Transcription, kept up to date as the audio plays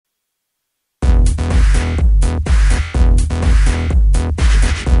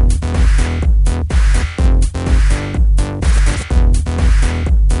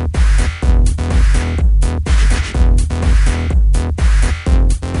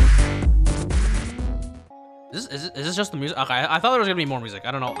is this just the music? Okay, I thought there was gonna be more music.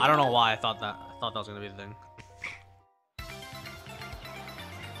 I don't know why I thought that. I thought that was gonna be the thing.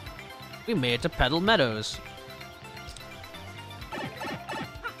 We made it to Petal Meadows.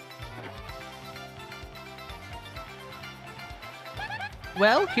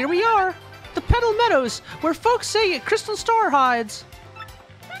 Well, here we are. The Petal Meadows, where folks say Crystal Star hides.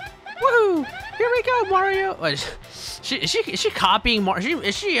 Woohoo! Here we go, Mario. Wait, is she copying Mario?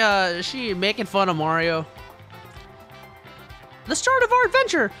 Is she making fun of Mario? The start of our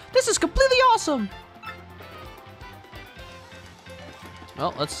adventure. This is completely awesome.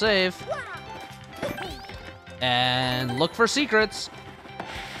 Well, let's save. And look for secrets.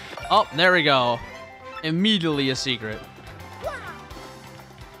 Oh, there we go. Immediately a secret.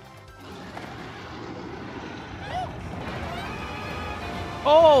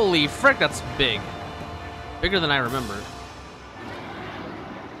 Holy frick, that's big. Bigger than I remembered.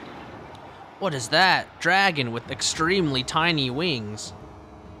 What is that? Dragon with extremely tiny wings.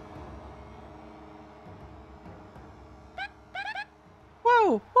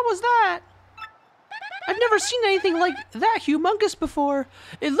 Whoa, what was that? I've never seen anything like that humongous before.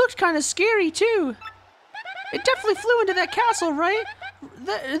 It looked kind of scary too. It definitely flew into that castle, right?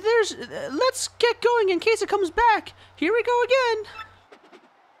 Let's get going in case it comes back. Here we go again.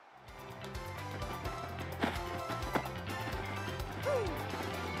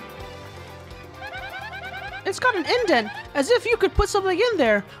 It's got an indent, as if you could put something in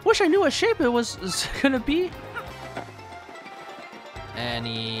there. Wish I knew what shape it was gonna be.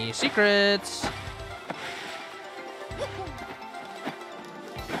 Any secrets?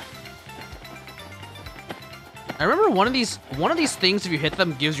 I remember one of these things, if you hit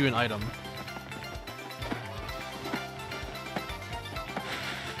them, gives you an item.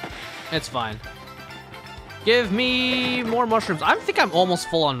 It's fine. Give me more mushrooms. I think I'm almost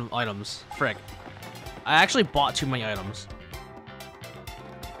full on items. Frick. I actually bought too many items.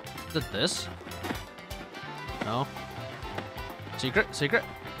 Is it this? No. Secret, secret,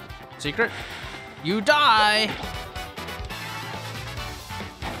 secret. You die!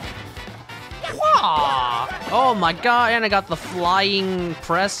 Wah! Oh my god, and I got the flying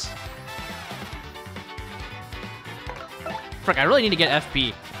press. Frick, I really need to get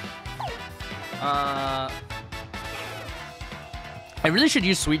FP. I really should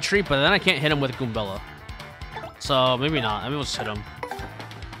use Sweet Treat, but then I can't hit him with Goombella. So maybe not. Maybe we'll just hit him.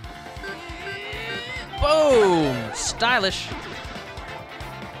 Boom! Stylish.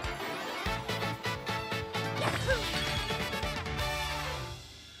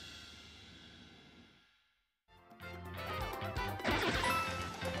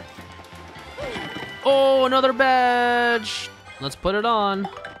 Oh, another badge! Let's put it on.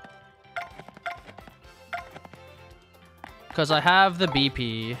 Because I have the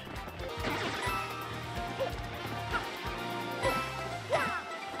BP.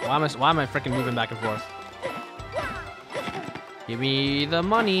 Why am I freaking moving back and forth? Give me the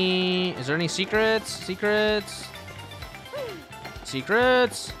money. Is there any secrets? Secrets?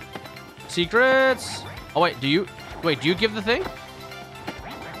 Secrets? Secrets? Oh wait, do you give the thing?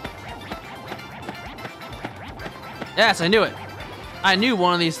 Yes, I knew it. I knew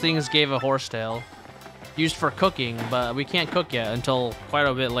one of these things gave a horsetail. Used for cooking, but we can't cook yet until quite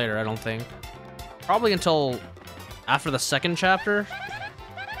a bit later, I don't think. Probably until after the second chapter.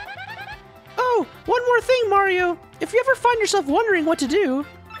 Oh, one more thing, Mario. If you ever find yourself wondering what to do,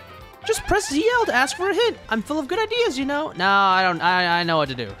 just press ZL to ask for a hint. I'm full of good ideas, you know. No, I don't. I know what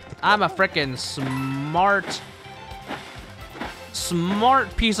to do. I'm a frickin'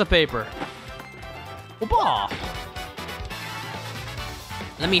 smart piece of paper. Bah.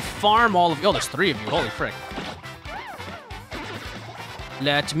 Let me farm all of you. Oh, there's 3 of you. Holy frick.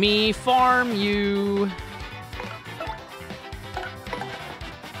 Let me farm you.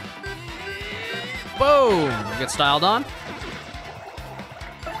 Boom! Get styled on.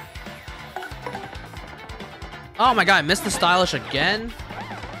 Oh my god, I missed the stylish again.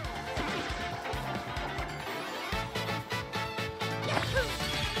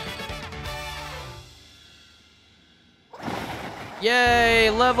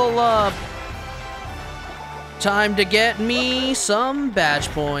 Yay, level up. Time to get me some badge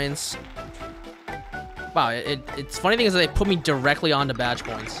points. Wow, it's funny thing is that they put me directly onto badge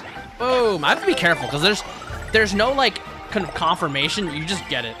points. Boom, I have to be careful because there's no like confirmation, you just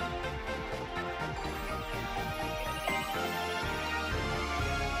get it.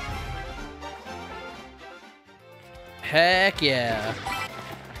 Heck yeah.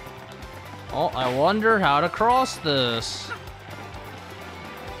 Oh, I wonder how to cross this.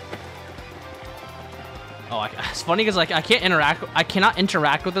 Oh, it's funny because like I cannot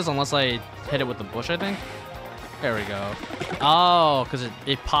interact with this unless I hit it with the bush, I think. There we go. Oh, because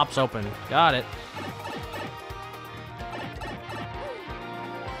it pops open. Got it.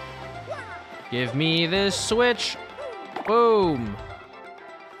 Give me this switch. Boom.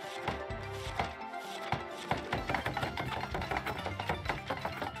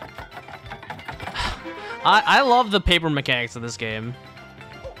 I love the paper mechanics of this game.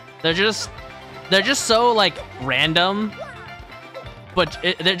 They're just so like random, but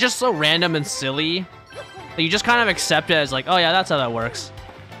they're just so random and silly that you just kind of accept it as like, oh yeah, that's how that works.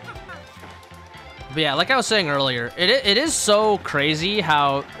 But yeah, like I was saying earlier, it is so crazy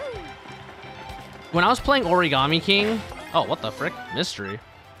how when I was playing Origami King, oh what the frick, mystery.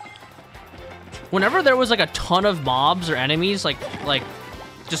 Whenever there was like a ton of mobs or enemies like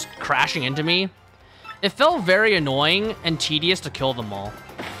just crashing into me, it felt very annoying and tedious to kill them all.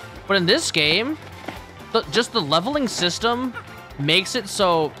 But in this game, just the leveling system makes it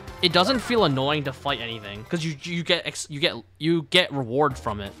so it doesn't feel annoying to fight anything because you get reward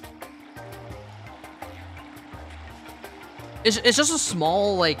from it. It's just a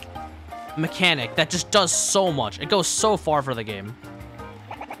small like mechanic that just does so much. It goes so far for the game.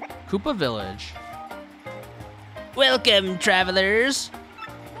 Koopa Village. Welcome, travelers.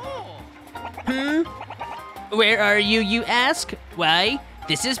 Where are you, you ask? Why,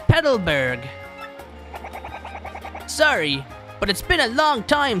 this is Petalburg. Sorry, but it's been a long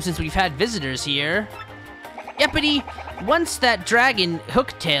time since we've had visitors here. Yepity, once that dragon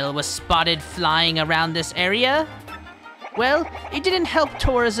Hooktail was spotted flying around this area. Well, it didn't help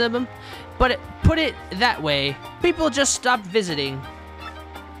tourism, but put it that way, people just stopped visiting.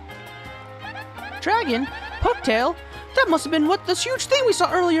 Dragon? Hooktail? That must have been what this huge thing we saw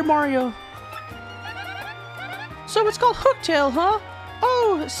earlier, Mario. So it's called Hooktail, huh?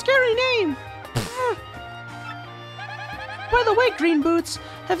 Oh, scary name. By the way, Green Boots,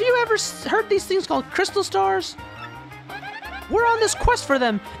 have you ever heard these things called crystal stars? We're on this quest for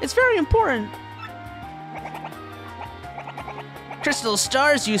them. It's very important. Crystal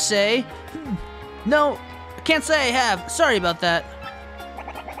stars, you say? No, I can't say I have. Sorry about that.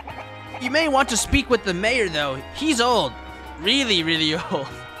 You may want to speak with the mayor, though. He's old. Really, really old.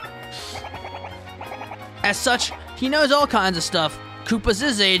 As such, he knows all kinds of stuff. Koopas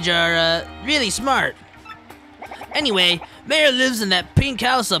his age are, really smart. Anyway, Mayor lives in that pink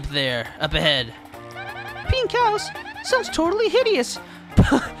house up there, up ahead. Pink house? Sounds totally hideous.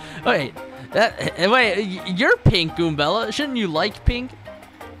 Wait, you're pink, Goombella. Shouldn't you like pink?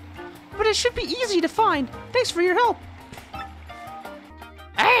 But it should be easy to find. Thanks for your help.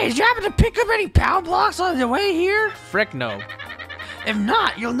 Hey, did you happen to pick up any power blocks on the way here? Frick no. If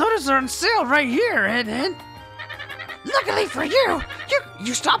not, you'll notice they're on sale right here, hint. Luckily for you,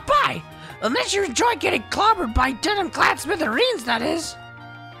 you stopped by. Unless you enjoy getting clobbered by denim-clad smithereens, that is.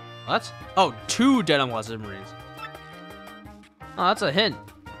 What? Oh, 2 denim-clad smithereens. Oh, that's a hint.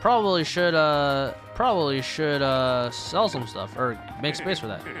 Probably should sell some stuff or make space for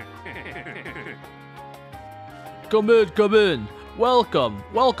that. Come in.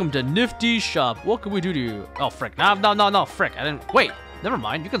 Welcome to Nifty's shop. What can we do to you? Oh, frick. No, frick. I didn't, wait, never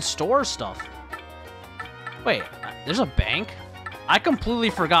mind. You can store stuff. Wait, there's a bank? I completely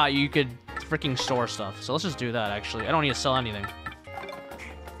forgot you could freaking store stuff. So let's just do that, actually. I don't need to sell anything.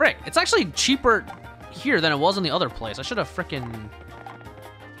 Frick, it's actually cheaper here than it was in the other place. I should have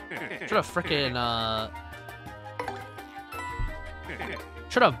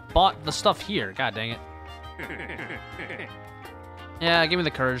bought the stuff here. God dang it. Yeah, give me the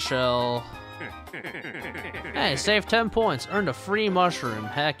courage shell. Hey, save 10 points. Earned a free mushroom.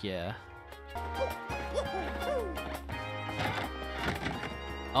 Heck yeah.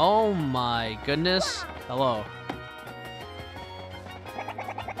 Oh my goodness. Hello.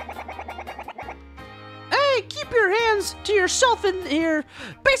 Hey, keep your hands to yourself in here.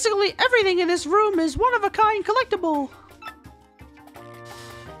 Basically, everything in this room is one-of-a-kind collectible.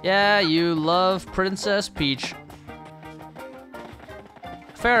 Yeah, you love Princess Peach.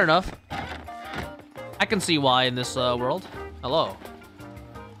 Fair enough. I can see why in this world. Hello.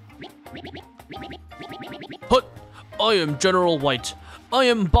 Hut! I am General White. I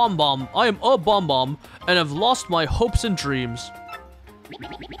am Bomb, and have lost my hopes and dreams.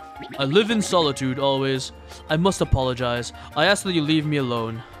 I live in solitude always. I must apologize. I ask that you leave me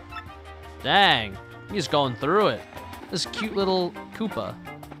alone. Dang, he's going through it. This cute little Koopa.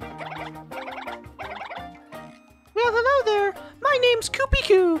 Well, hello there. My name's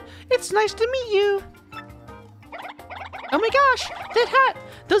Koopy-Koo. It's nice to meet you. Oh my gosh, that hat,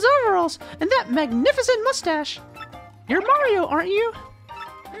 those overalls, and that magnificent mustache. You're Mario, aren't you?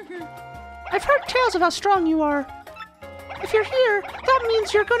 I've heard tales of how strong you are. If you're here, that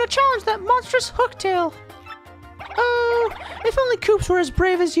means you're going to challenge that monstrous Hooktail. Oh, if only Coops were as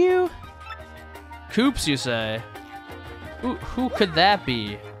brave as you. Coops, you say? Who could that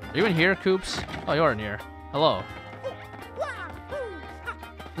be? Are you in here, Coops? Oh, you are in here. Hello.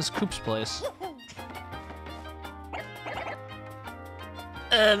 This Coops place.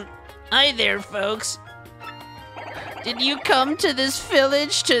 Hi there, folks. Did you come to this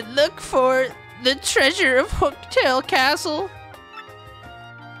village to look for the treasure of Hooktail Castle?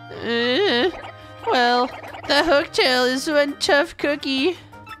 Well, the Hooktail is one tough cookie.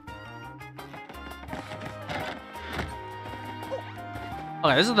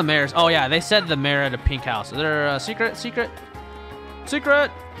 Okay, this is the mayor's. Oh yeah, they said the mayor had a pink house. Is there a secret?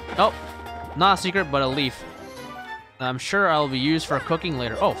 Secret? Nope, not a secret, but a leaf. I'm sure I'll be used for cooking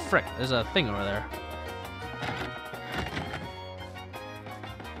later. Oh frick, there's a thing over there.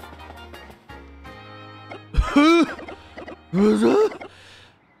 Was that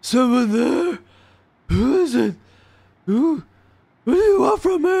someone there? Who is it? What do you want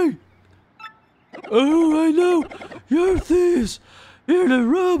from me? Oh, I know. You're thieves. Here to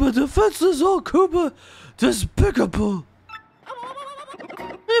rob a defenseless old Koopa. Despicable.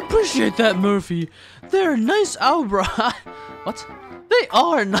 I appreciate that, Murphy. They're nice eyebrows. What? They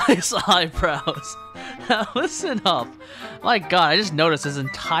are nice eyebrows. Now listen up. My god, I just noticed his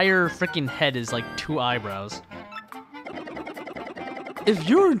entire freaking head is like 2 eyebrows. If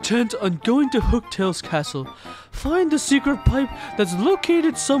you're intent on going to Hooktail's castle, find the secret pipe that's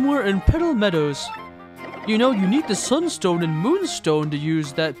located somewhere in Petal Meadows. You know, you need the Sunstone and Moonstone to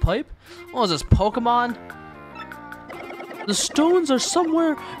use that pipe. Oh, is this Pokemon? The stones are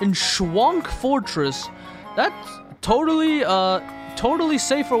somewhere in Shwonk Fortress. That's totally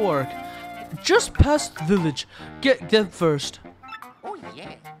safe for work. Just past the village. Get them first. Oh,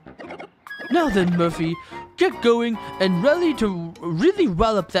 yeah. Now then, Murphy, get going and ready to really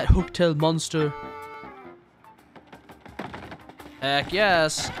wallop that Hooktail monster. Heck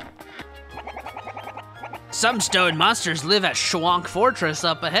yes. Some stone monsters live at Shwonk Fortress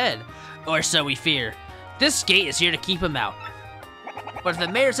up ahead, or so we fear. This gate is here to keep them out. But if the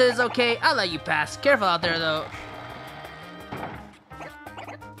mayor says okay, I'll let you pass. Careful out there, though.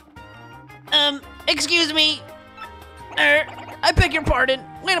 Excuse me. I beg your pardon.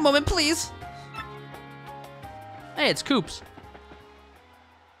 Wait a moment, please. Hey, it's Coops.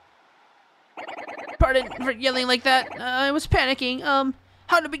 Pardon for yelling like that. I was panicking.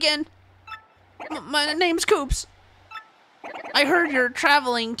 How to begin? My name's Coops. I heard you're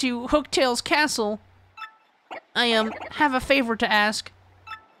traveling to Hooktail's castle. I have a favor to ask.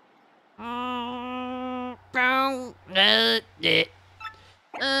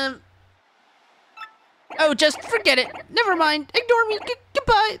 Oh, just forget it. Never mind. Ignore me.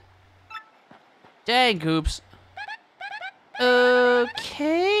 Goodbye. Dang, Coops.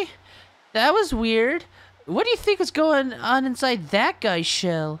 Okay. That was weird. What do you think was going on inside that guy's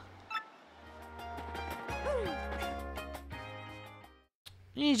shell?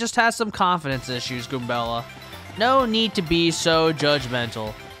 He just has some confidence issues, Goombella. No need to be so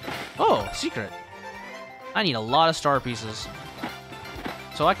judgmental. Oh, secret. I need a lot of star pieces,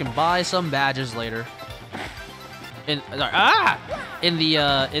 so I can buy some badges later. In the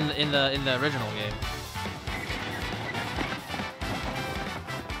original game.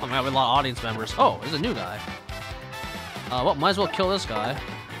 Oh my god, we have a lot of audience members. Oh, there's a new guy. Well, might as well kill this guy.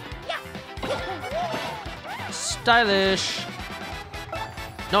 Stylish.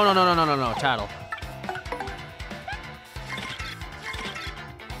 No, Tattle.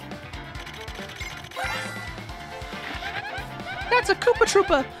 That's a Koopa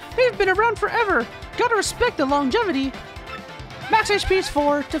Troopa. They've been around forever. Gotta respect the longevity. Max HP is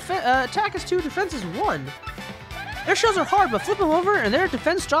 4, attack is 2, defense is 1. Their shells are hard, but flip them over and their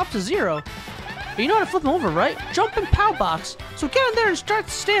defense drops to 0. But you know how to flip them over, right? Jump and POW box. So get in there and start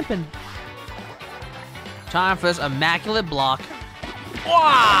stamping. Time for this immaculate block.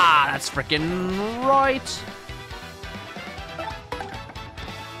 Wow, that's freaking right.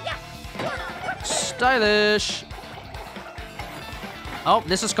 Stylish. Oh,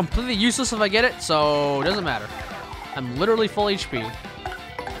 this is completely useless if I get it, so it doesn't matter. I'm literally full HP.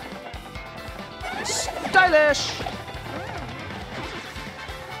 Stylish.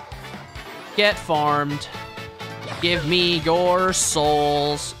 Get farmed. Give me your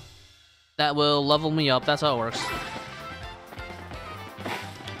souls. That will level me up. That's how it works.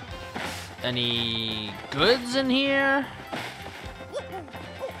 Any goods in here?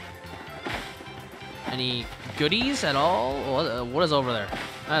 Any goodies at all? What is over there?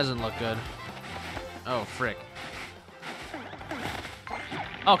 That doesn't look good. Oh, frick.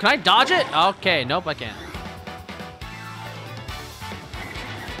 Oh, can I dodge it? Okay, nope, I can't.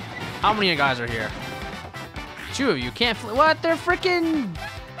 How many of you guys are here? 2 of you can't what? They're freaking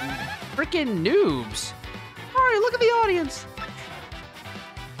noobs. Alright, look at the audience.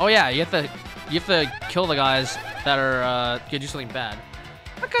 Oh yeah, you have to kill the guys that are gonna do something bad.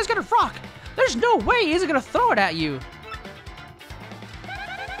 That guy's got a rock. There's no way he's gonna throw it at you.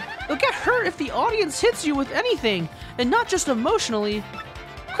 You'll get hurt if the audience hits you with anything, and not just emotionally.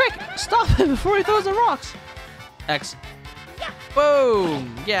 Quick, stop him before he throws the rocks. X.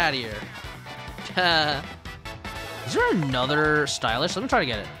 Boom! Get out of here. Is there another stylish? Let me try to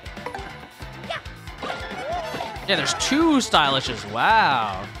get it. Yeah, there's 2 stylishes.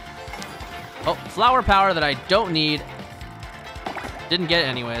 Wow. Oh, flower power that I don't need. Didn't get it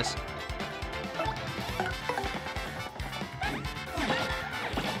anyways.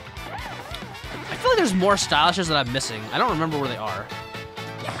 I feel like there's more stylishes that I'm missing. I don't remember where they are.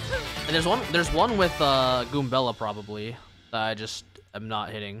 And there's one with Goombella probably that I just am not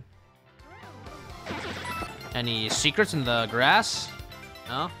hitting. Any secrets in the grass?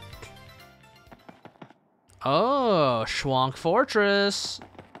 No? Oh, Shwonk Fortress.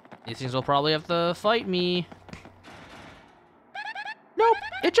 These things will probably have to fight me. Nope,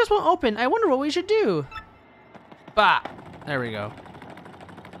 it just won't open. I wonder what we should do. Bah! There we go.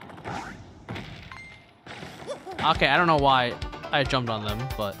 Okay, I don't know why I jumped on them,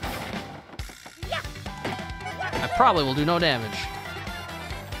 but I probably will do no damage.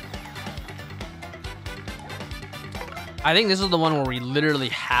 I think this is the one where we literally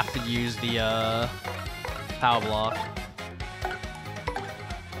have to use the power block.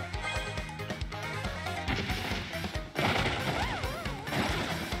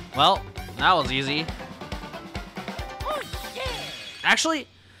 Well, that was easy. Actually,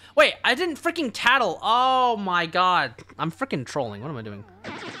 wait, I didn't freaking tattle. Oh my god. I'm freaking trolling. What am I doing?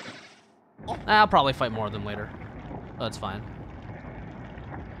 I'll probably fight more of them later. Oh, that's fine.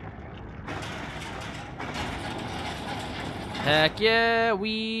 Heck yeah,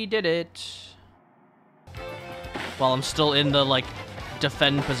 we did it. While I'm still in the, like,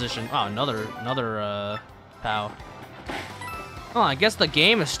 defend position. Oh, another POW. Oh, I guess the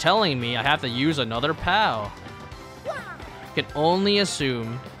game is telling me I have to use another POW. Can only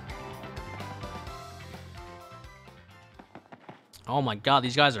assume. Oh my god,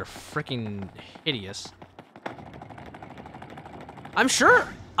 these guys are freaking hideous. I'm sure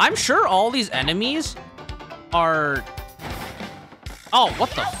all these enemies are... Oh, what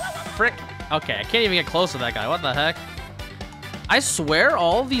the frick? Okay, I can't even get close to that guy. What the heck? I swear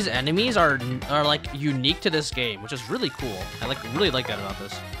all of these enemies are like unique to this game, which is really cool. I really like that about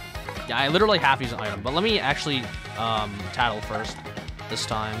this. Yeah, I literally have to use an item, but let me actually tattle first this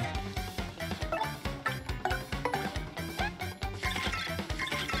time.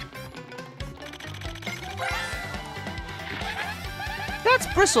 That's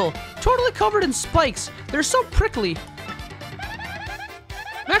Bristle, totally covered in spikes. They're so prickly.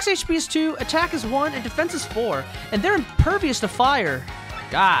 Max HP is 2, attack is 1, and defense is 4, and they're impervious to fire.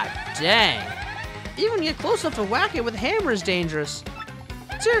 God dang. Even get close enough to whack it with a hammer is dangerous.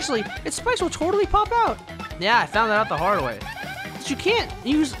 Seriously, its spikes will totally pop out. Yeah, I found that out the hard way. But you can't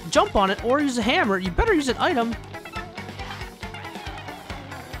jump on it or use a hammer. You better use an item.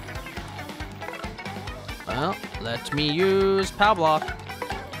 Well, let me use POW block.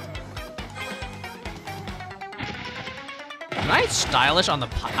 Am I stylish on the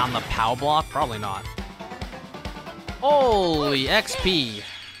POW block? Probably not. Holy XP.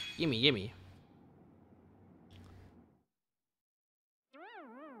 Gimme, gimme.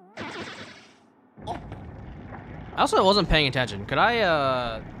 I also wasn't paying attention. Could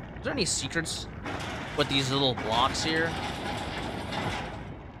I, is there any secrets with these little blocks here?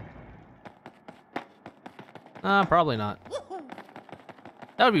 Probably not.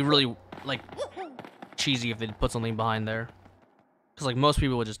 That would be really, like, cheesy if they put something behind there. Because, like, most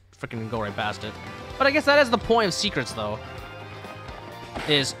people would just freaking go right past it. But I guess that is the point of secrets, though.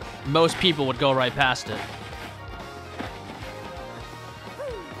 Is most people would go right past it.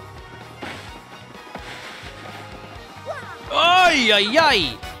 Ay, ay,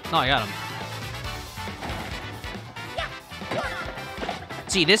 ay! Oh, I got him.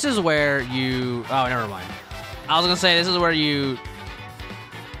 See, this is where you... Oh, never mind. I was gonna say, this is where you...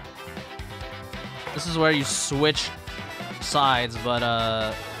 This is where you switch sides, but,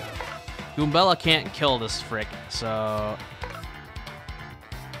 Goombella can't kill this frick, so...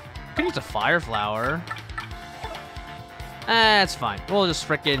 Could use a fire flower. It's fine. We'll just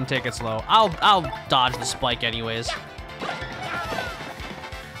frickin' take it slow. I'll dodge the spike anyways.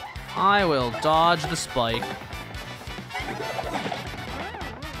 I will dodge the spike.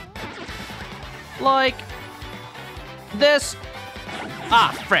 Like this.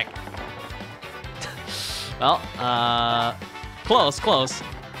 Ah, frick. Well, close.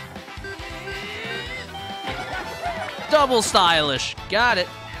 Double stylish. Got it.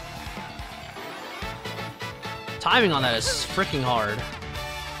 Timing on that is freaking hard.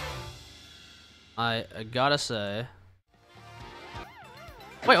 I gotta say.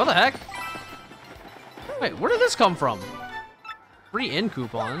 Wait, what the heck? Wait, where did this come from? Free in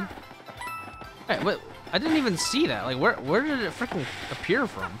coupon. Wait, what? I didn't even see that. Like, where did it freaking appear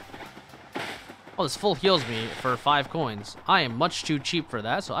from? Oh, this full heals me for 5 coins. I am much too cheap for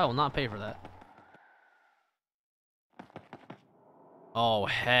that, so I will not pay for that. Oh,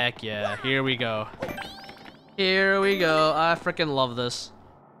 heck yeah. Here we go. Here we go. I freaking love this.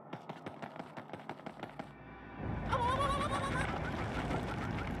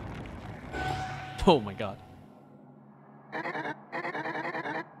 Oh my god.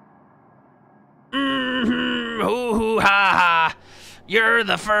 Hoo hoo ha ha. You're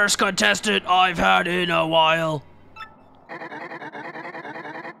the first contestant I've had in a while.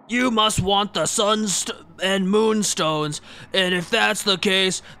 You must want the and moonstones, and if that's the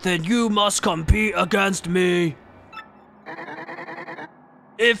case, then you must compete against me.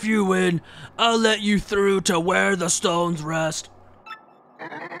 If you win, I'll let you through to where the stones rest.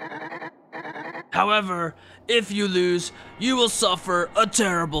 However, if you lose, you will suffer a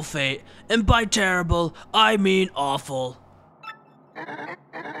terrible fate, and by terrible, I mean awful.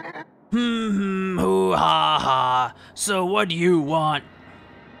 Hoo ha ha. So what do you want?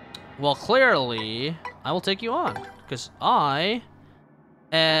 Well, clearly, I will take you on, because I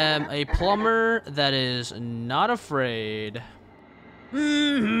am a plumber that is not afraid.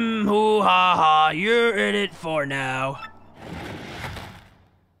 Hoo ha ha, you're in it for now.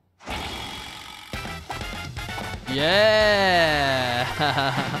 Yeah!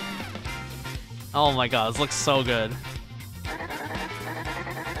 Oh my god, this looks so good.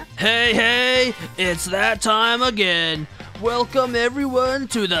 Hey, it's that time again. Welcome everyone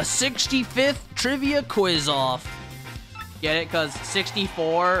to the 65th Trivia Quiz-Off. Get it? Because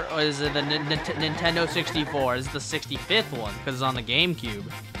 64 is the Nintendo 64. This is the 65th one, because it's on the GameCube.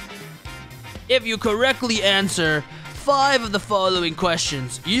 If you correctly answer 5 of the following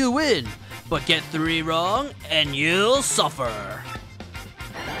questions, you win. But get 3 wrong, and you'll suffer.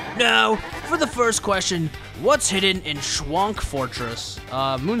 Now, for the first question, what's hidden in Shwonk Fortress?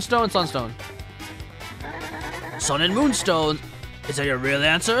 Moonstone, Sunstone. Sun and Moonstone. Is that your real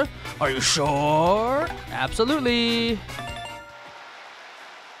answer? Are you sure? Absolutely.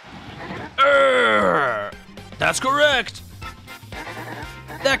 That's correct.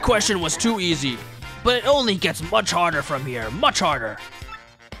 That question was too easy, but it only gets much harder from here, much harder.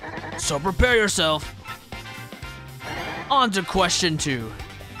 So prepare yourself. On to question 2.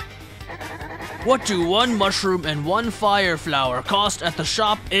 What do 1 mushroom and 1 fire flower cost at the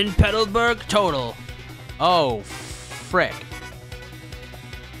shop in Petalburg total? Oh, frick.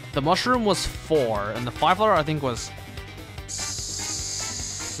 The mushroom was 4, and the fire flower I think was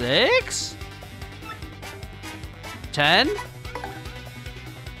 6? 10?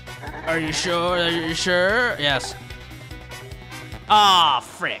 Are you sure? Are you sure? Yes. Ah,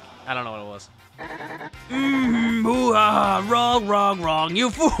 frick. I don't know what it was. Wrong, you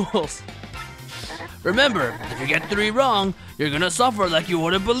fools. Remember, if you get 3 wrong, you're gonna suffer like you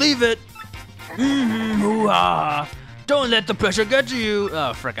wouldn't believe it. Don't let the pressure get to you.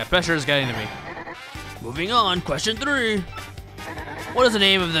 Oh, frick, that pressure is getting to me. Moving on, question 3. What is the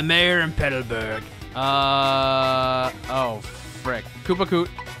name of the mayor in Petalburg? Oh, frick. Koopa Coot.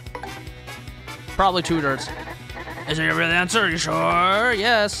 Probably 2 dirts. Is that your real answer? Are you sure?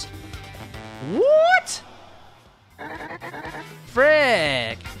 Yes. What?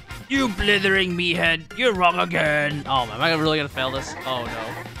 Frick. You blithering meathead. You're wrong again. Oh, man, am I really gonna fail this? Oh, no.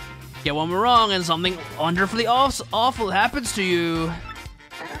 Get one more wrong and something wonderfully awful happens to you.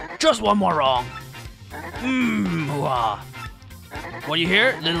 Just 1 more wrong. What do you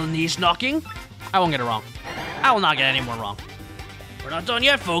hear? Little niche knocking? I won't get it wrong. I will not get any more wrong. We're not done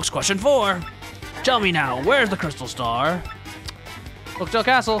yet, folks. Question 4. Tell me now, where's the crystal star? Hooktail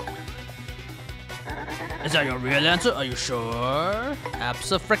Castle. Is that your real answer? Are you sure?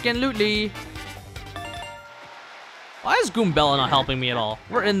 Abso-frickin-lutely. Why is Goombella not helping me at all?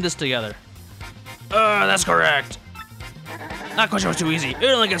 We're in this together. That's correct. That question was too easy. It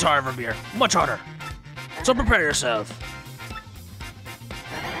only gets harder from here. Much harder. So prepare yourself.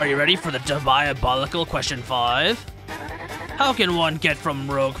 Are you ready for the diabolical question 5? How can one get from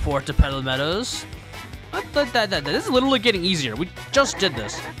Rogueport to Petal Meadows? This is literally getting easier. We just did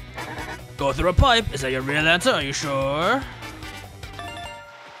this. Go through a pipe. Is that your real answer? Are you sure?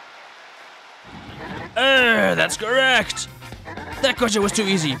 That's correct. That question was too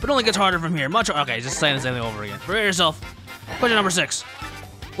easy, but only gets harder from here. Much. Okay, just saying the same thing over again. Prepare yourself. Question number 6.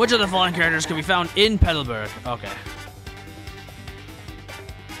 Which of the following characters can be found in Petalburg? Okay.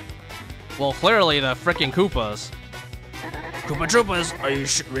 Well, clearly the frickin' Koopas. Koopa Troopas, are you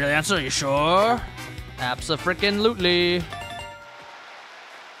real answer? Are you sure? Abso-frickin-lutely.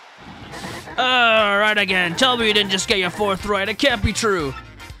 Right again. Tell me you didn't just get your 4th right. It can't be true.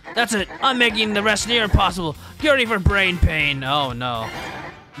 That's it. I'm making the rest near impossible. Get ready for brain pain. Oh, no.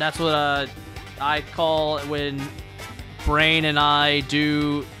 That's what, I call it when Brain and I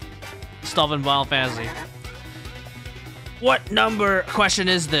do stuff in Final Fantasy. What number question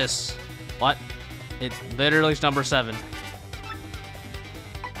is this? What? It literally is number 7.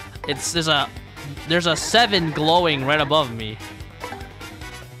 There's a 7 glowing right above me.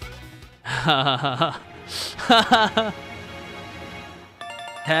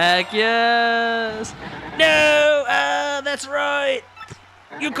 Heck yes! No! That's right!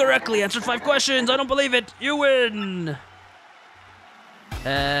 You correctly answered 5 questions. I don't believe it. You win!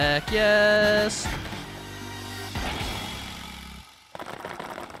 Heck yes!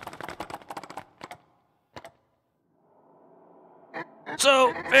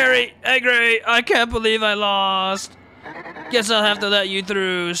 So very angry. I can't believe I lost. Guess I'll have to let you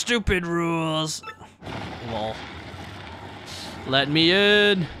through. Stupid rules. Lol. Let me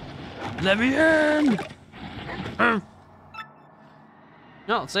in. Let me in.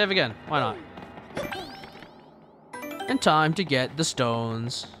 No, let's save again. Why not? And time to get the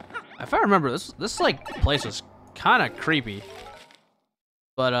stones. If I remember, this like place is kind of creepy,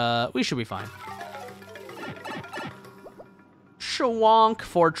 but we should be fine. Shwonk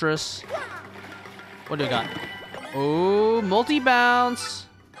Fortress. What do we got? Oh, multi-bounce.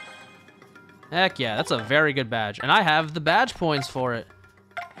 Heck yeah, that's a very good badge. And I have the badge points for it.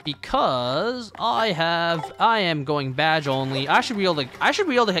 Because I am going badge only. I should be able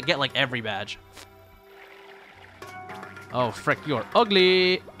to get like every badge. Oh, frick, you're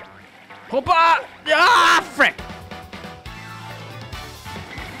ugly. Hoppa! Ah, frick!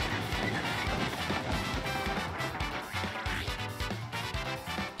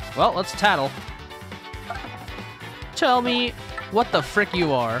 Well, let's tattle. Tell me what the frick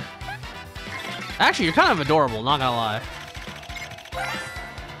you are. Actually, you're kind of adorable, not gonna lie.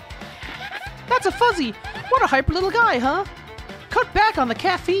 That's a Fuzzy! What a hyper little guy, huh? Cut back on the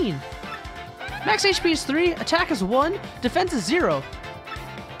caffeine. Max HP is 3, attack is 1, defense is 0.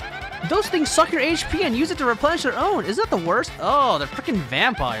 Those things suck your HP and use it to replenish their own. Isn't that the worst? Oh, they're freaking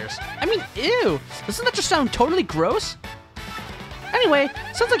vampires. I mean, ew! Doesn't that just sound totally gross? Anyway,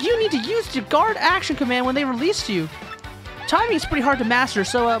 sounds like you need to use your guard action command when they release you. Timing is pretty hard to master,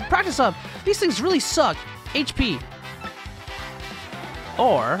 so practice up. These things really suck. HP.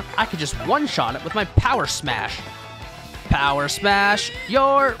 Or I could just one-shot it with my Power Smash. Power Smash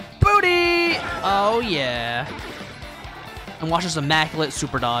your booty! Oh yeah. And watch this immaculate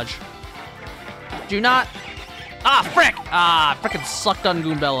super dodge. Do not... Ah, frick! Ah, frickin' sucked on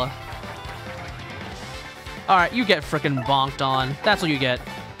Goombella. Alright, you get frickin' bonked on. That's what you get.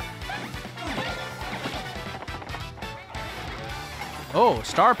 Oh,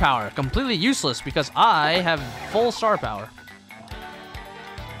 star power. Completely useless because I have full star power.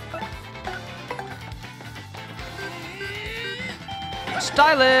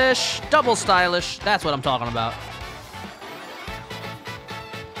 Stylish! Double stylish. That's what I'm talking about.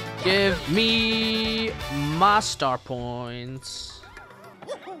 Give me my star points.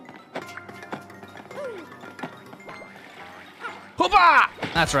 Hoopa!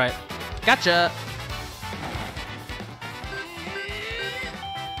 That's right. Gotcha.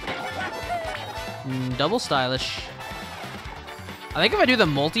 Double stylish. I think if I do the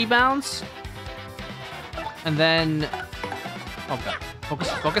multi-bounce, and then... Oh god. Focus,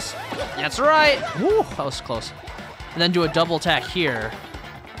 focus. That's right! Woo, that was close. And then do a double attack here.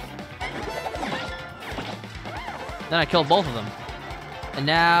 Then I kill both of them. And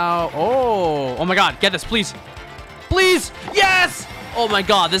now... Oh! Oh my god, get this, please! Please! Yes! Oh my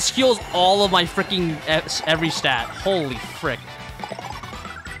god, this heals all of my freaking every stat. Holy frick.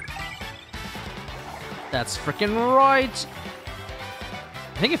 That's freaking right.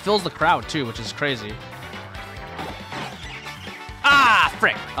 I think it fills the crowd too, which is crazy. Ah,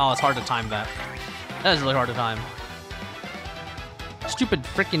 frick. Oh, it's hard to time that. That is really hard to time. Stupid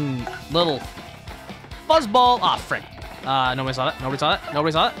freaking little fuzzball. Ah, frick. Nobody saw that. Nobody saw that.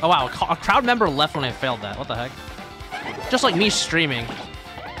 Nobody saw that. Oh, wow. A crowd member left when I failed that. What the heck? Just like me streaming.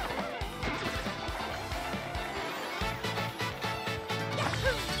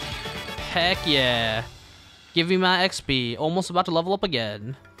 Heck yeah. Give me my XP. Almost about to level up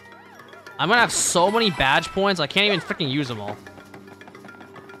again. I'm gonna have so many badge points, I can't even freaking use them all.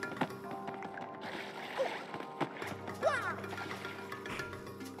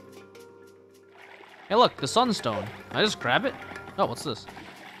 Hey, look, the sunstone. Can I just grab it? Oh, what's this?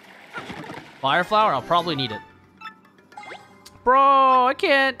 Fire flower? I'll probably need it. Bro, I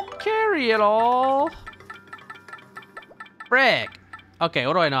can't carry it all. Frick. Okay,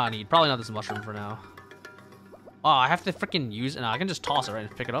 what do I not need? Probably not this mushroom for now. Oh, I have to freaking use it. No, I can just toss it right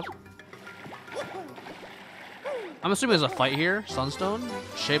and pick it up. I'm assuming there's a fight here. Sunstone,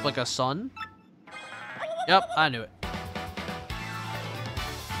 shaped like a sun. Yep, I knew it.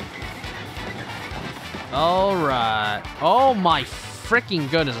 All right. Oh my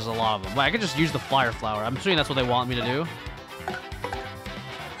freaking goodness, there's a lot of them. Wait, I could just use the fire flower. I'm assuming that's what they want me to do.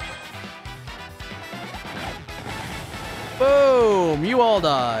 Boom! You all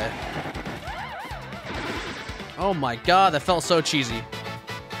die. Oh my god, that felt so cheesy.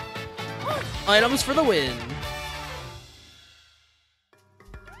 Items for the win.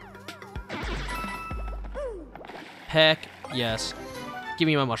 Heck yes. Give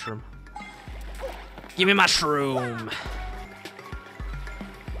me my mushroom. Give me my shroom.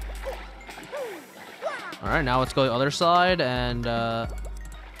 Alright, now let's go to the other side and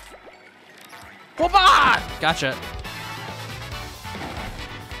Whoop-ah! Gotcha.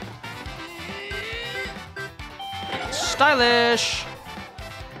 Stylish!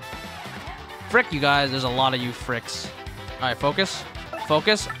 Frick, you guys. There's a lot of you fricks. Alright, focus.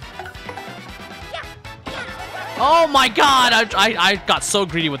 Focus. Oh my god! I got so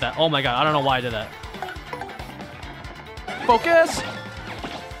greedy with that. Oh my god, I don't know why I did that. Focus!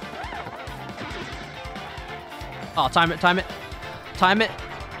 Oh, time it, time it. Time it.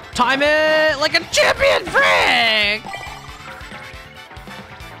 Time it like a champion, frick!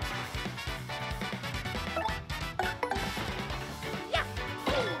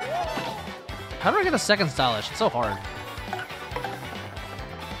 How do I get a second stylish? It's so hard.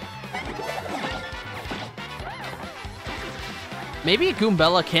 Maybe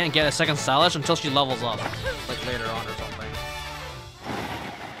Goombella can't get a second stylish until she levels up, like later on or something.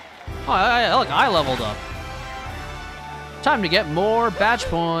 Oh, look, I leveled up. Time to get more badge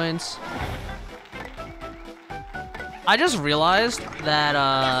points. I just realized that,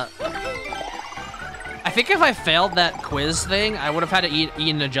 I think if I failed that quiz thing, I would have had to eat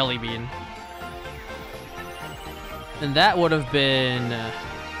a jelly bean. And that would have been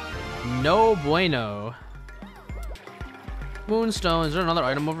no bueno. Moonstone. Is there another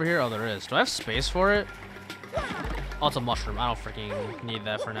item over here? Oh, there is. Do I have space for it? Oh, it's a mushroom. I don't freaking need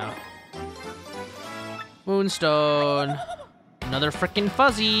that for now. Moonstone. Another freaking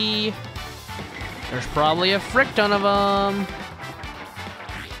fuzzy. There's probably a frick ton of them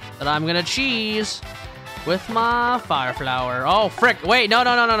that I'm gonna cheese with my fire flower. Oh, frick. Wait, no,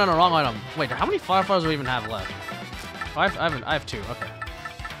 wrong item. Wait, how many fire flowers do we even have left? Oh, I have 2. Okay.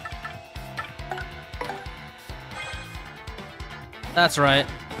 That's right.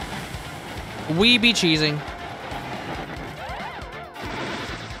 We be cheesing.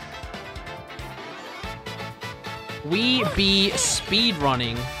 We be speed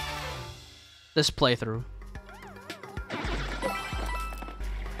running this playthrough.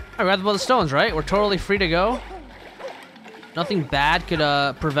 I read about the stones, right? We're totally free to go. Nothing bad could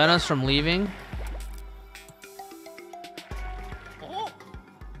prevent us from leaving.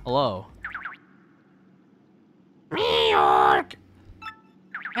 Hello. New York!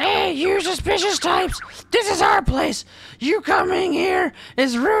 Hey, you suspicious types! This is our place! You coming here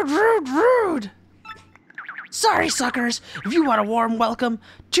is rude, rude, rude! Sorry, suckers. If you want a warm welcome,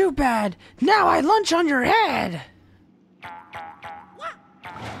 too bad. Now I lunch on your head!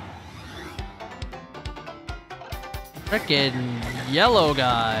 Frickin' yellow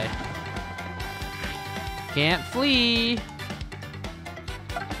guy. Can't flee.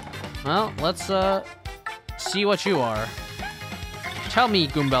 Well, let's see what you are. Tell me,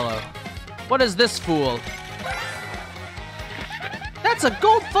 Goombella, what is this fool? That's a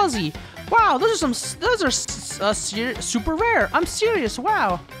gold fuzzy. Wow, those are super rare. I'm serious.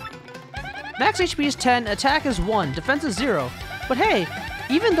 Wow. Max HP is 10, attack is 1, defense is 0. But hey,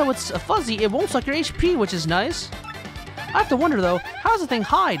 even though it's a fuzzy, it won't suck your HP, which is nice. I have to wonder though, how does the thing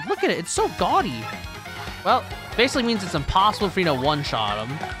hide? Look at it, it's so gaudy. Well, basically means it's impossible for you to one-shot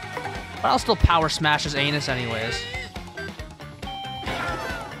him. But I'll still power smash his anus anyways.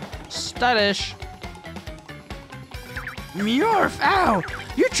 Stylish. Mjorf, ow!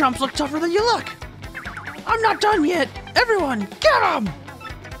 Your chumps look tougher than you look! I'm not done yet! Everyone, get him!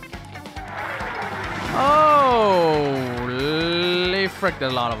 Holy frick,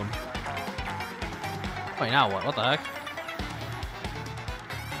 there's a lot of them. Wait, now what? What the heck?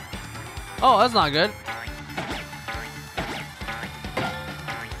 Oh, that's not good.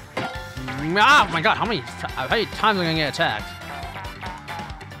 Ah, my god, how many times am I gonna get attacked?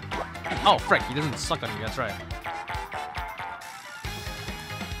 Oh, frick, he doesn't suck on you, that's right.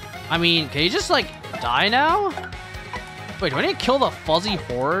 I mean, can you just, like, die now? Wait, do I need to kill the fuzzy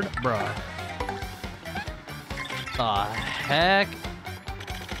horde? Bruh. The heck?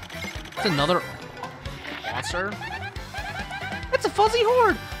 It's another monster? It's a fuzzy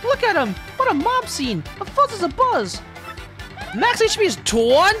horde! Look at him! What a mob scene! A fuzz is a buzz! Max HP is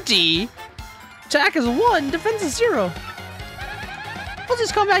 20! Attack is 1, defense is 0.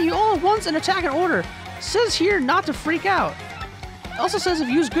 Fuzzies come at you all at once and attack in order. Says here not to freak out. It also says if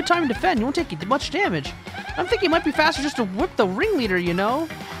you use good time to defend, you won't take much damage. I'm thinking it might be faster just to whip the ringleader, you know?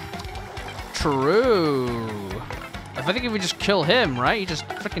 True. I think if we just kill him, right? He just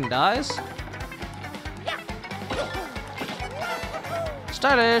freaking dies.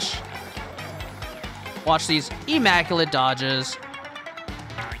 Stylish. Watch these immaculate dodges.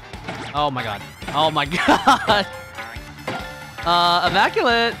 Oh my god. Oh my god.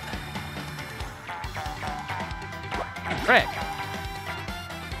 Immaculate. Frick.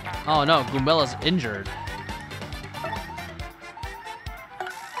 Oh no, Goombella's injured.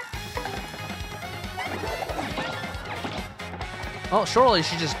 Oh, surely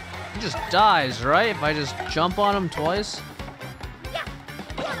he just dies, right? If I just jump on him twice.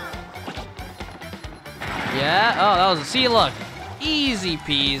 Yeah. Oh, that was. See, look, easy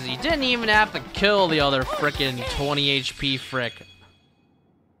peasy. Didn't even have to kill the other frickin' 20 HP frick.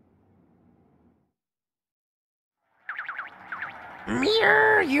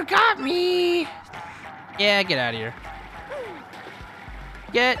 Mirror, you got me. Yeah, get out of here.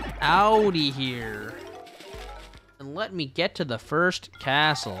 Get outie here. And let me get to the first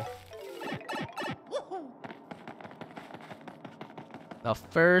castle. The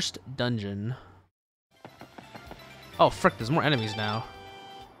first dungeon. Oh, frick, there's more enemies now.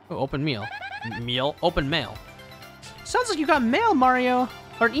 Oh, open meal. Open mail. Sounds like you got mail, Mario.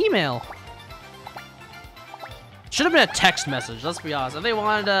 Or an email. Should have been a text message, let's be honest. If they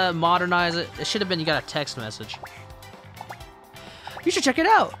wanted to modernize it, it should have been you got a text message. You should check it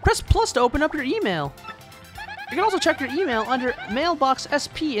out. Press plus to open up your email. You can also check your email under Mailbox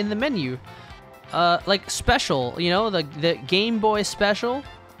SP in the menu. Like special, you know, the Game Boy special,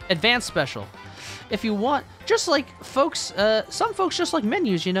 advanced special. If you want, just like folks, some folks just like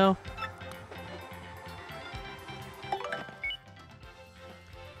menus, you know.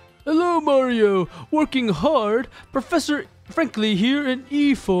 Hello, Mario. Working hard. Professor Frankly here in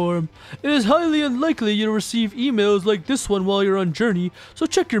E-form. It is highly unlikely you'll receive emails like this one while you're on journey, so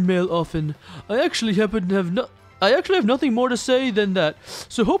check your mail often. I actually have nothing more to say than that.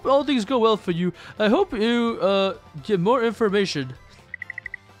 So hope all things go well for you. I hope you get more information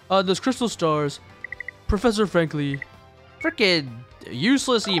on those crystal stars. Professor Frankly. Frickin'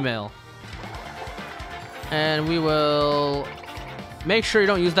 useless email. And we will make sure you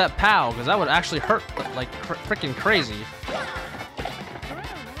don't use that POW, because that would actually hurt like frickin' crazy.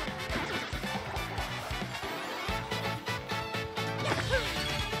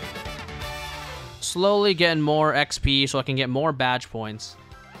 Slowly getting more XP so I can get more badge points.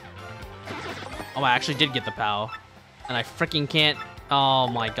 Oh, I actually did get the POW. And I freaking can't. Oh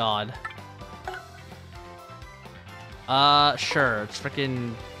my god. Sure. It's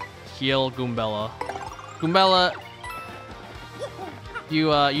freaking heal Goombella. Goombella,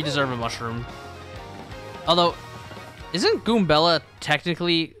 you deserve a mushroom. Although, isn't Goombella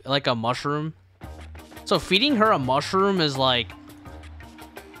technically like a mushroom? So feeding her a mushroom is like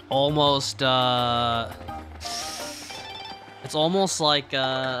almost it's almost like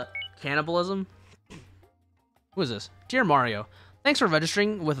cannibalism. Who is this? Dear Mario, thanks for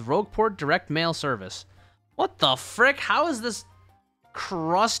registering with Rogueport Direct Mail Service. What the frick? How is this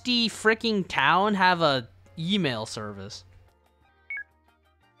crusty freaking town have a email service?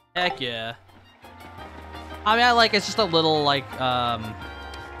 Heck yeah. I mean, I like it's just a little like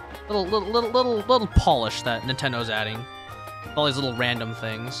little polish that Nintendo's adding. All these little random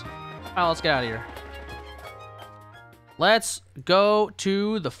things. Alright, let's get out of here. Let's go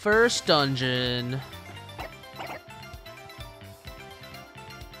to the first dungeon.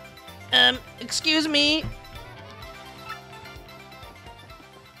 Excuse me.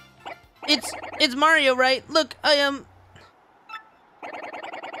 It's Mario, right? Look,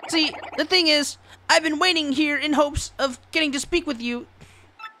 See, the thing is, I've been waiting here in hopes of getting to speak with you.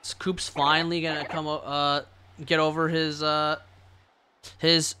 Is Coop's finally gonna come get over his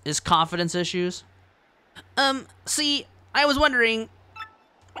confidence issues? See, I was wondering,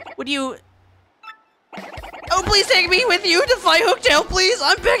 would you... Oh, please take me with you to fight Hooktail, please!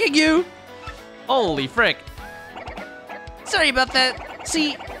 I'm begging you! Holy frick. Sorry about that.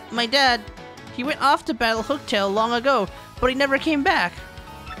 See, my dad, he went off to battle Hooktail long ago, but he never came back.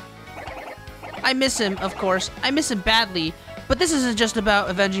 I miss him, of course. I miss him badly. But this isn't just about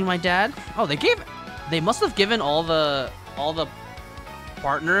avenging my dad. Oh, they must have given all the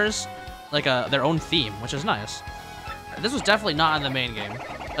partners like their own theme, which is nice. This was definitely not in the main game,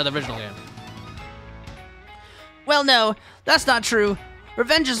 or the original game. Well, no, that's not true.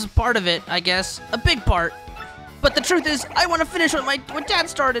 Revenge is a part of it, I guess. A big part. But the truth is, I want to finish what Dad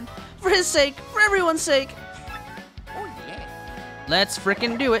started. For his sake, for everyone's sake. Let's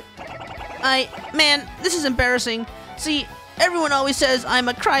frickin' do it. Man, this is embarrassing. See, everyone always says I'm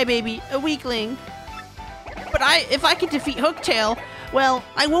a crybaby, a weakling. But if I can defeat Hooktail, well,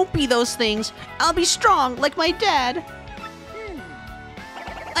 I won't be those things. I'll be strong, like my dad.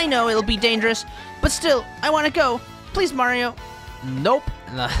 I know it'll be dangerous, but still, I want to go. Please, Mario. Nope.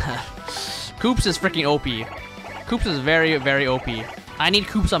 Koops is freaking OP. Koops is very, very OP. I need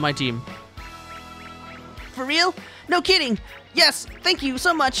Koops on my team. For real? No kidding. Yes, thank you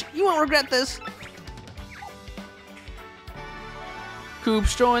so much. You won't regret this.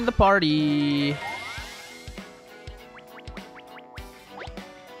 Koops join the party.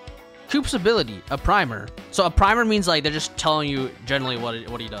 Koops ability, a primer. So a primer means like they're just telling you generally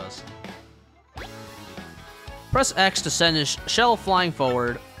what he does. Press X to send his shell flying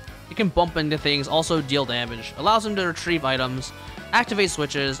forward. He can bump into things, also deal damage. Allows him to retrieve items, activate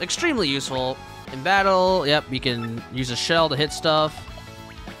switches. Extremely useful. In battle, yep, you can use a shell to hit stuff.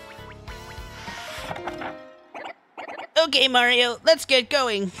 Okay, Mario, let's get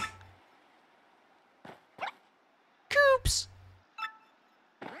going. Koops!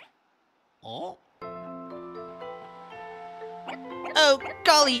 Oh? Oh,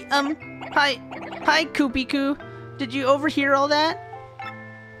 golly, hi, Koopy Koo. Did you overhear all that?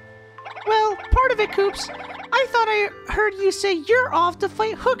 Well, part of it, Koops. I thought I heard you say you're off to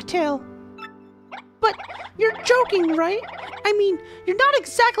fight Hooktail. But you're joking, right? I mean, you're not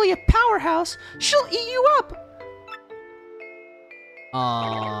exactly a powerhouse. She'll eat you up.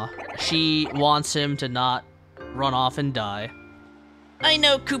 She wants him to not run off and die. I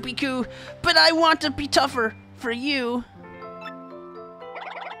know, Koopy Koo, but I want to be tougher for you.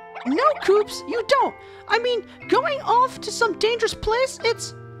 No, Koops, you don't. I mean, going off to some dangerous place,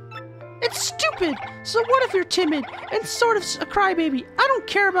 it's stupid. So what if you're timid and sort of a crybaby? I don't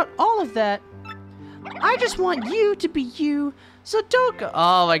care about all of that. I just want you to be you, so don't go.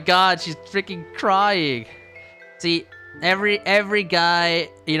 Oh my god, she's freaking crying. See, every guy,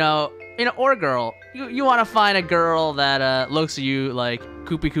 or girl, you want to find a girl that looks at you like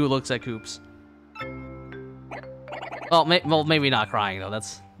Koopy Koo looks at Koops. Well, maybe not crying though.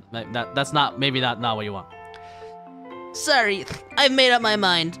 That's not what you want. Sorry, I've made up my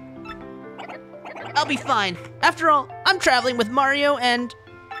mind. I'll be fine. After all, I'm traveling with Mario and...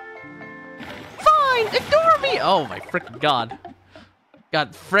 Fine, ignore me. Oh my freaking god.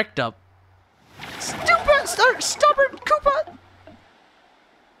 Got fricked up. Stubborn Koopa.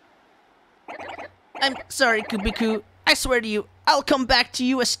 I'm sorry, Koopy Koo. I swear to you, I'll come back to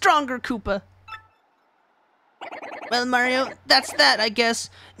you a stronger Koopa. Well, Mario, that's that, I guess.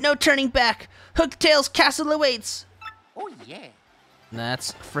 No turning back. Hooktail's castle awaits. Oh, yeah.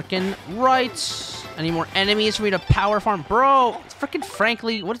 That's freaking right. Any more enemies for me to power farm? Bro, freaking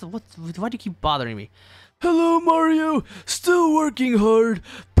frankly, why do you keep bothering me? Hello, Mario. Still working hard.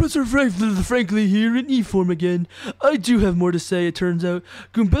 Professor Frankly here in E-form again. I do have more to say, it turns out.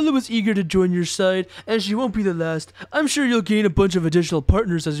 Goombella was eager to join your side, and she won't be the last. I'm sure you'll gain a bunch of additional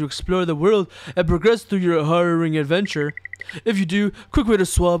partners as you explore the world and progress through your harrowing adventure. If you do, quick way to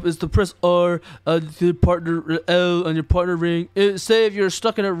swap is to press R, the partner L on your partner ring. Say if you're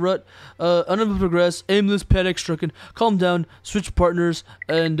stuck in a rut, unable to progress, aimless, panic-stricken, calm down, switch partners,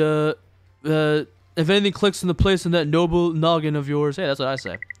 and if anything clicks in the place in that noble noggin of yours. Hey, that's what I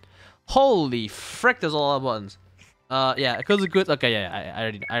say. Holy frick, there's a lot of buttons. Yeah, because of good. Okay, yeah, I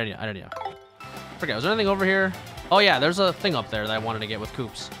already know. Forget, was there anything over here? Oh yeah, there's a thing up there that I wanted to get with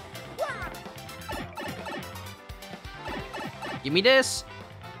Koops. Give me this.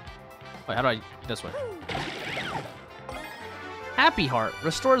 Wait, how do I? This way. Happy Heart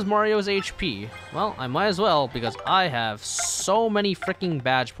restores Mario's HP. Well, I might as well because I have so many freaking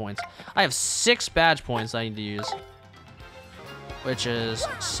badge points. I have 6 badge points I need to use, which is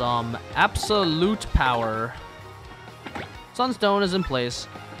some absolute power. Sunstone is in place.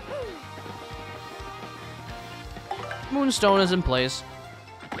 Moonstone is in place.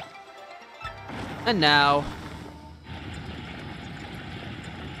 And now...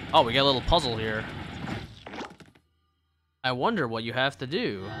 Oh, we got a little puzzle here. I wonder what you have to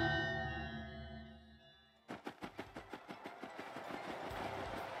do.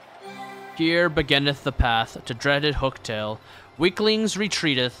 Here beginneth the path to dreaded Hooktail. Weaklings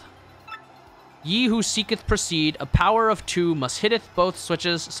retreateth. Ye who seeketh proceed, a power of 2 must hitteth both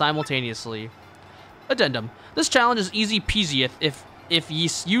switches simultaneously. Addendum. This challenge is easy peasy if ye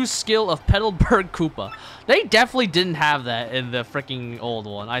use skill of Petalburg Koopa. They definitely didn't have that in the freaking old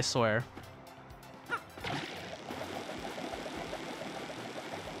one, I swear.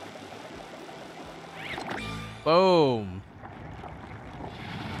 Boom.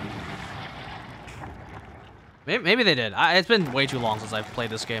 Maybe they did. It's been way too long since I've played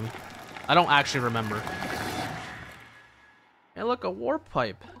this game. I don't actually remember. Hey, look, a warp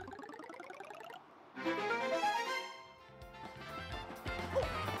pipe.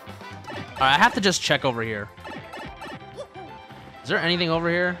 Alright, I have to just check over here. Is there anything over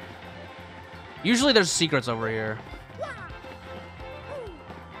here? Usually there's secrets over here.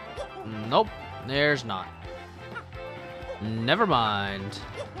 Nope, there's not. Never mind.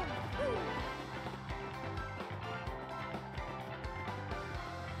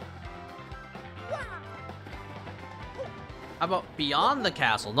 How about beyond the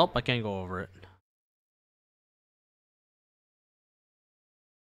castle? Nope, I can't go over it.